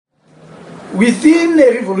Within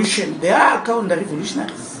a revolution, there are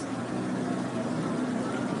counter-revolutionaries.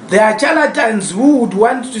 There are charlatans who would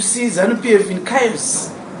want to see Zanu PF in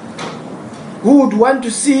chaos, who would want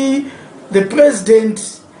to see the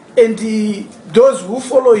president and those who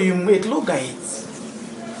follow him at loggerheads.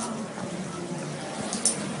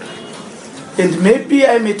 And maybe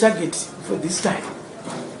I'm a target for this time.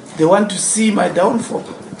 They want to see my downfall.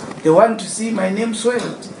 They want to see my name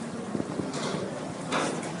soiled.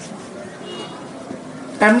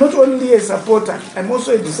 I'm not only a supporter, I'm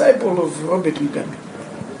also a disciple of Robert Mugabe.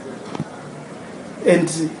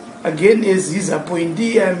 And again, as his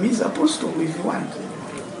appointee, I'm his apostle, if you want.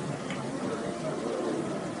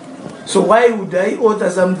 So why would I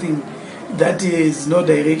order something that is no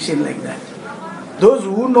direction like that? Those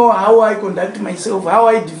who know how I conduct myself, how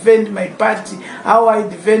I defend my party, how I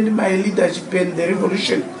defend my leadership and the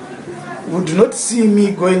revolution, would not see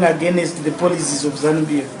me going against the policies of Zanu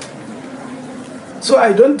PF. So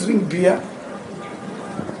I don't drink beer.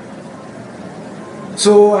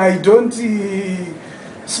 So I don't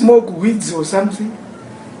smoke weeds or something.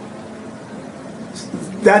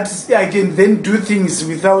 That I can then do things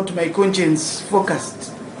without my conscience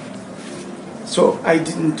focused. So I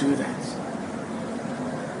didn't do that.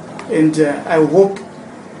 And I hope,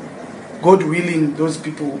 God willing, those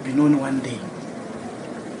people will be known one day.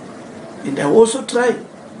 And I also try,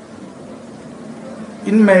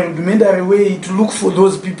 in my rudimentary way, to look for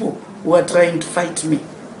those people who are trying to fight me,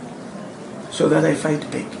 so that I fight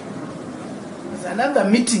back. There's another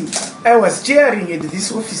meeting I was chairing at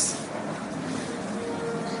this office.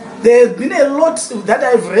 There's been a lot that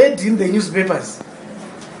I've read in the newspapers.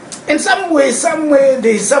 And somewhere,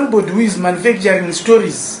 there is somebody who is manufacturing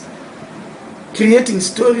stories, creating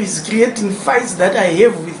fights that I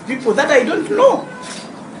have with people that I don't know.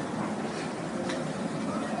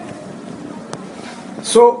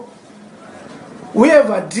 So,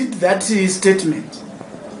 whoever did that statement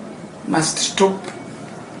must stop,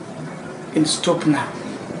 and stop now.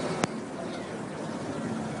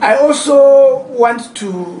 I also want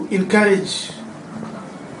to encourage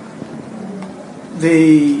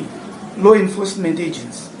the law enforcement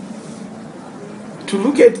agents to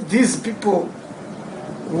look at these people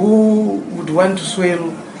who would want to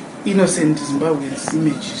soil innocent Zimbabweans'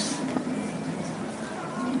 images.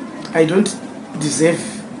 I don't deserve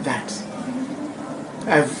that.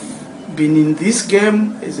 I've been in this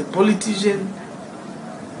game as a politician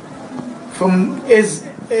as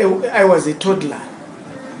I was a toddler.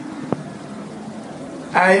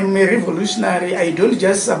 I'm a revolutionary. I don't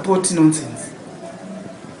just support nonsense.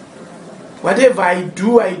 Whatever I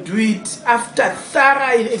do it after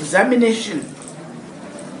thorough examination.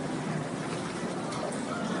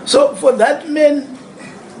 So for that man,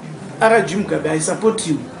 Mugabe, I support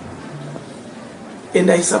him. And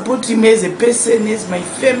I support him as a person, as my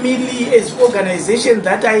family, as organization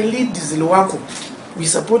that I lead, ZILWACO. We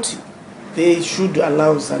support him. They should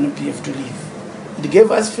allow Zanu PF to live. It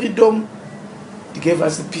gave us freedom. It gave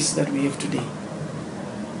us the peace that we have today.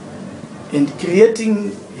 And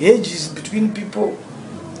creating hedges between people,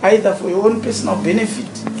 either for your own personal benefit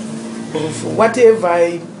or for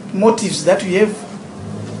whatever motives that we have,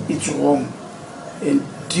 it's wrong and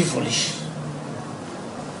devilish.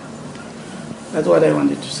 That's what I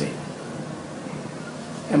wanted to say.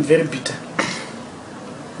 I'm very bitter.